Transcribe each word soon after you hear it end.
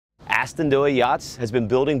Astondoa Yachts has been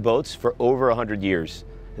building boats for over 100 years,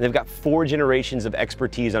 and they've got 4 generations of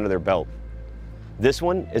expertise under their belt. This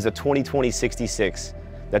one is a 2020 66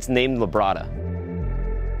 that's named Lebrada.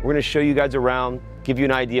 We're going to show you guys around, give you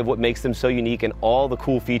an idea of what makes them so unique and all the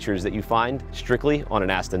cool features that you find strictly on an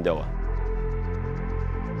Astondoa.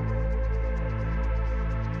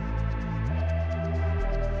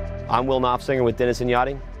 I'm Noftsinger with Dennis &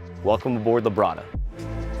 Yachting. Welcome aboard Lebrada.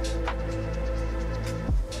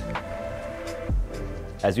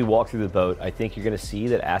 As we walk through the boat, I think you're going to see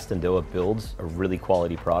that Astondoa builds a really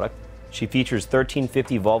quality product. She features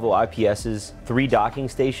 1350 Volvo IPSs, 3 docking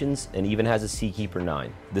stations, and even has a Seakeeper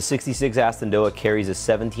 9. The 66 Astondoa carries a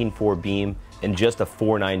 17.4 beam and just a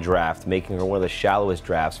 4.9 draft, making her one of the shallowest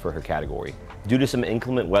drafts for her category. Due to some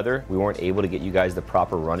inclement weather, we weren't able to get you guys the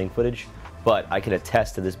proper running footage, but I can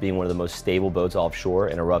attest to this being one of the most stable boats offshore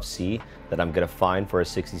in a rough sea that I'm going to find for a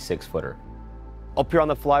 66-footer. Up here on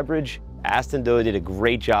the flybridge, Astondoa did a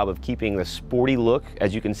great job of keeping the sporty look,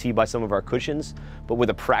 as you can see by some of our cushions, but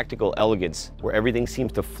with a practical elegance where everything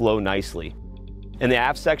seems to flow nicely. In the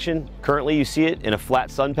aft section, currently you see it in a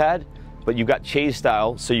flat sun pad, but you've got chaise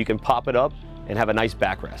style so you can pop it up and have a nice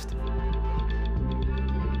backrest.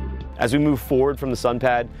 As we move forward from the sun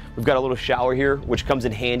pad, we've got a little shower here, which comes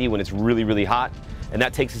in handy when it's really, really hot, and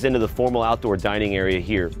that takes us into the formal outdoor dining area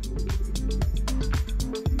here.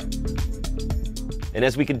 And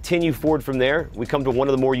as we continue forward from there, we come to one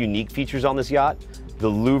of the more unique features on this yacht, the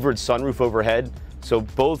louvered sunroof overhead, so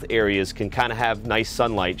both areas can kind of have nice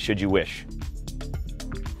sunlight should you wish.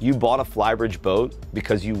 You bought a flybridge boat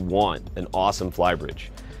because you want an awesome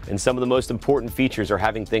flybridge. And some of the most important features are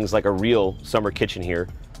having things like a real summer kitchen here,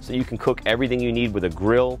 so you can cook everything you need with a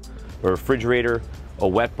grill, a refrigerator, a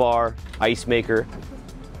wet bar, ice maker.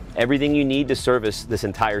 Everything you need to service this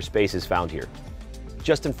entire space is found here.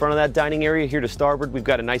 Just in front of that dining area here to starboard, we've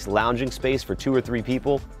got a nice lounging space for 2 or 3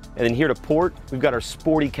 people. And then here to port, we've got our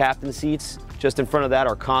sporty captain seats. Just in front of that,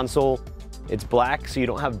 our console. It's black, so you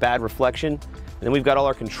don't have bad reflection. And then we've got all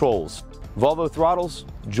our controls. Volvo throttles,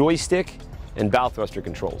 joystick, and bow thruster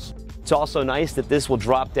controls. It's also nice that this will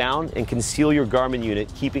drop down and conceal your Garmin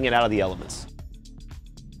unit, keeping it out of the elements.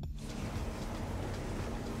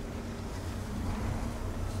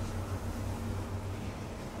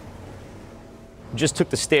 Just took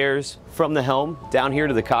the stairs from the helm down here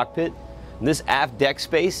to the cockpit. And this aft deck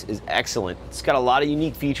space is excellent. It's got a lot of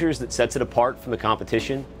unique features that sets it apart from the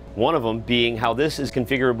competition. One of them being how this is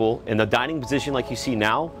configurable in the dining position like you see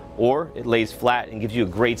now, or it lays flat and gives you a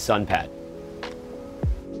great sun pad.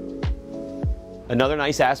 Another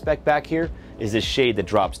nice aspect back here is this shade that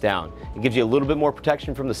drops down. It gives you a little bit more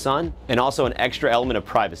protection from the sun and also an extra element of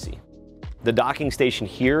privacy. The docking station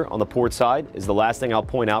here on the port side is the last thing I'll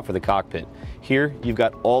point out for the cockpit. Here, you've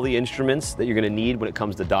got all the instruments that you're going to need when it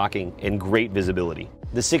comes to docking and great visibility.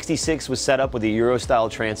 The 66 was set up with a Euro-style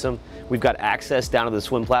transom. We've got access down to the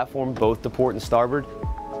swim platform, both to port and starboard.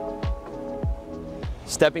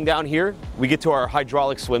 Stepping down here, we get to our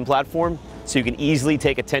hydraulic swim platform, so you can easily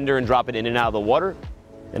take a tender and drop it in and out of the water.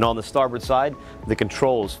 And on the starboard side, the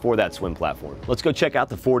controls for that swim platform. Let's go check out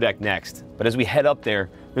the foredeck next. But as we head up there,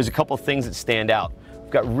 there's a couple things that stand out.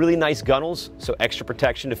 We've got really nice gunnels, so extra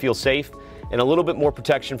protection to feel safe, and a little bit more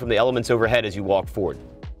protection from the elements overhead as you walk forward.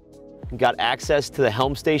 We've got access to the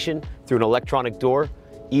helm station through an electronic door,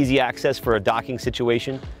 easy access for a docking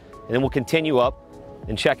situation. And then we'll continue up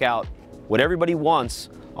and check out what everybody wants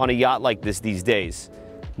on a yacht like this these days.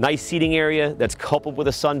 Nice seating area that's coupled with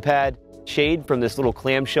a sun pad, shade from this little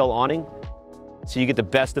clamshell awning, so you get the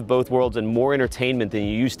best of both worlds and more entertainment than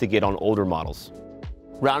you used to get on older models.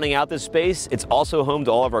 Rounding out this space, it's also home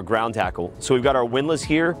to all of our ground tackle. So we've got our windlass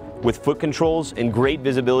here with foot controls and great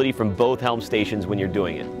visibility from both helm stations when you're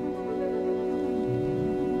doing it.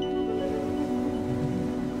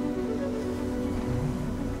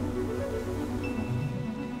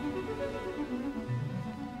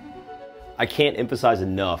 I can't emphasize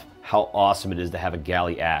enough how awesome it is to have a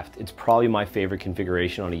galley aft. It's probably my favorite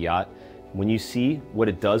configuration on a yacht. When you see what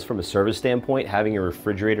it does from a service standpoint, having a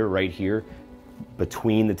refrigerator right here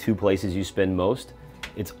between the 2 places you spend most,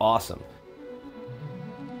 it's awesome.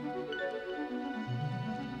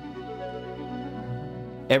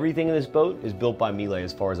 Everything in this boat is built by Miele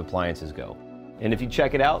as far as appliances go. And if you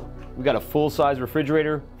check it out, we've got a full-size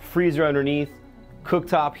refrigerator, freezer underneath,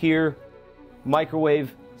 cooktop here,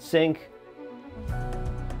 microwave, sink,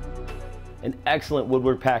 an excellent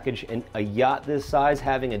woodwork package, and a yacht this size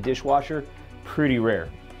having a dishwasher, pretty rare.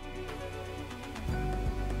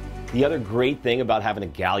 The other great thing about having a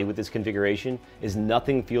galley with this configuration is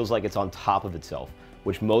nothing feels like it's on top of itself,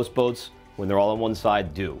 which most boats, when they're all on one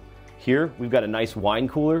side, do. Here, we've got a nice wine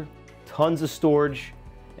cooler, Tons of storage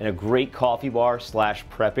and a great coffee bar /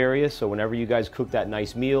 prep area. So whenever you guys cook that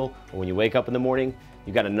nice meal or when you wake up in the morning,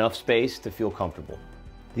 you've got enough space to feel comfortable.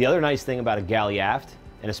 The other nice thing about a galley aft,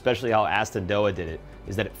 and especially how Astondoa did it,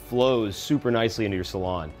 is that it flows super nicely into your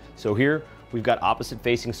salon. So here we've got opposite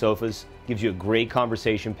facing sofas, gives you a great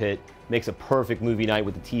conversation pit, makes a perfect movie night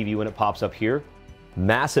with the TV when it pops up here.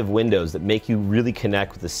 Massive windows that make you really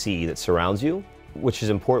connect with the sea that surrounds you, which is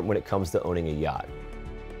important when it comes to owning a yacht.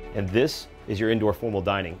 And this is your indoor formal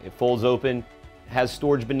dining. It folds open, has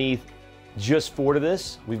storage beneath. Just forward of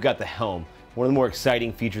this, we've got the helm, one of the more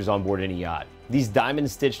exciting features on board any yacht. These diamond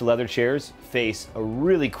stitched leather chairs face a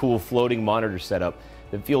really cool floating monitor setup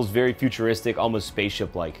that feels very futuristic, almost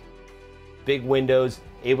spaceship-like. Big windows,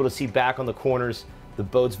 able to see back on the corners, the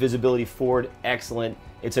boat's visibility forward, excellent.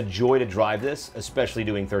 It's a joy to drive this, especially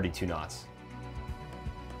doing 32 knots.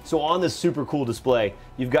 So on this super cool display,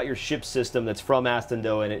 you've got your ship system that's from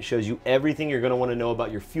Astondoa, and it shows you everything you're going to want to know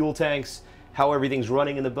about your fuel tanks, how everything's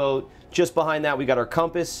running in the boat. Just behind that, we got our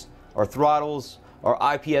compass, our throttles, our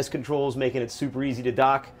IPS controls, making it super easy to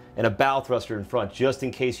dock, and a bow thruster in front, just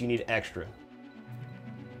in case you need extra.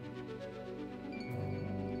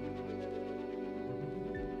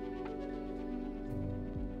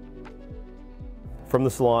 From the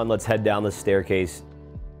salon, let's head down the staircase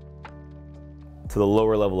to the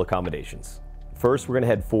lower level accommodations. First, we're gonna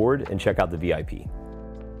head forward and check out the VIP.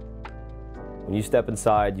 When you step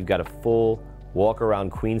inside, you've got a full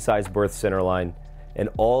walk-around queen-size berth centerline and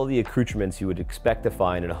all the accoutrements you would expect to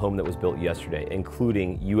find in a home that was built yesterday,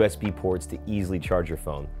 including USB ports to easily charge your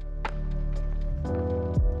phone.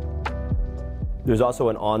 There's also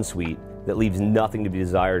an ensuite that leaves nothing to be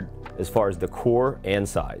desired as far as decor and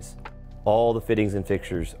size. All the fittings and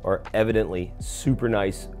fixtures are evidently super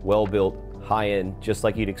nice, well-built, high-end, just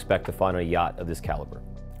like you'd expect to find on a yacht of this caliber.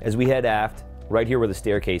 As we head aft, right here where the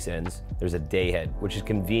staircase ends, there's a day head, which is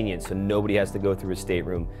convenient so nobody has to go through a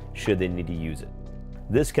stateroom should they need to use it.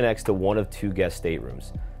 This connects to one of 2 guest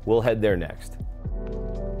staterooms. We'll head there next.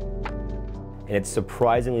 And it's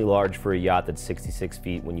surprisingly large for a yacht that's 66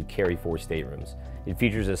 feet when you carry 4 staterooms. It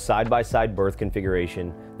features a side-by-side berth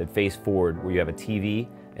configuration that face forward where you have a TV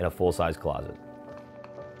and a full-size closet.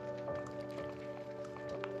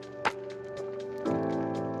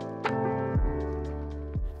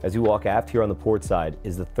 As you walk aft here on the port side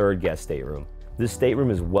is the 3rd guest stateroom. This stateroom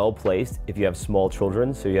is well placed if you have small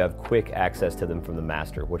children, so you have quick access to them from the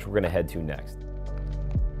master, which we're going to head to next.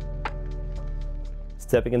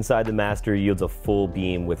 Stepping inside the master yields a full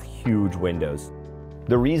beam with huge windows.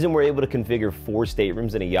 The reason we're able to configure 4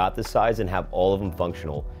 staterooms in a yacht this size and have all of them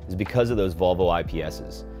functional is because of those Volvo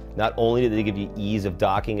IPSs. Not only do they give you ease of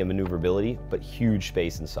docking and maneuverability, but huge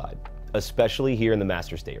space inside, especially here in the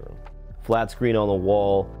master stateroom. Flat screen on the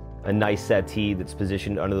wall, a nice settee that's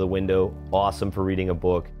positioned under the window, awesome for reading a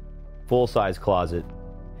book, full-size closet,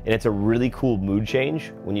 and it's a really cool mood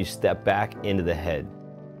change when you step back into the head.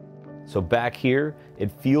 So back here,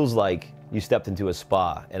 it feels like you stepped into a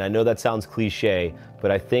spa, and I know that sounds cliche,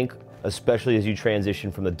 but I think especially as you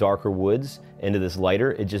transition from the darker woods into this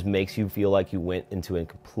lighter, it just makes you feel like you went into a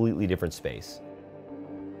completely different space.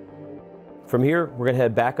 From here, we're gonna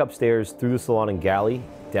head back upstairs through the salon and galley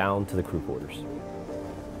down to the crew quarters.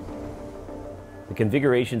 The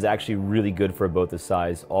configuration is actually really good for a boat this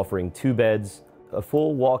size, offering 2 beds, a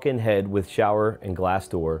full walk-in head with shower and glass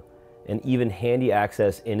door, and even handy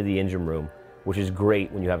access into the engine room, which is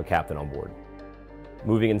great when you have a captain on board.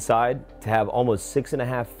 Moving inside, to have almost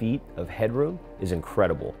 6.5 feet of headroom is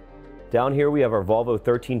incredible. Down here we have our Volvo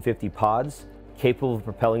 1350 pods, capable of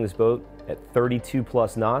propelling this boat at 32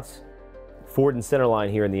 plus knots. Forward and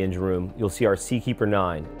centerline here in the engine room, you'll see our Seakeeper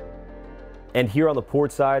 9. And here on the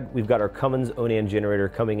port side, we've got our Cummins Onan generator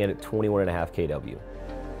coming in at 21.5 kW.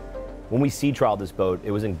 When we sea trialed this boat,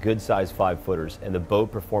 it was in good size 5-footers, and the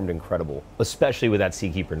boat performed incredible, especially with that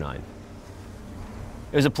Seakeeper 9.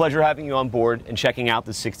 It was a pleasure having you on board and checking out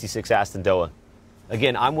the 66 Astondoa.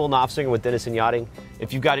 Again, I'm Will Noftsinger with Denison Yachting.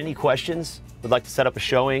 If you've got any questions, would like to set up a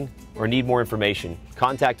showing, or need more information,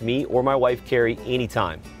 contact me or my wife, Carrie,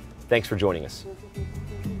 anytime. Thanks for joining us.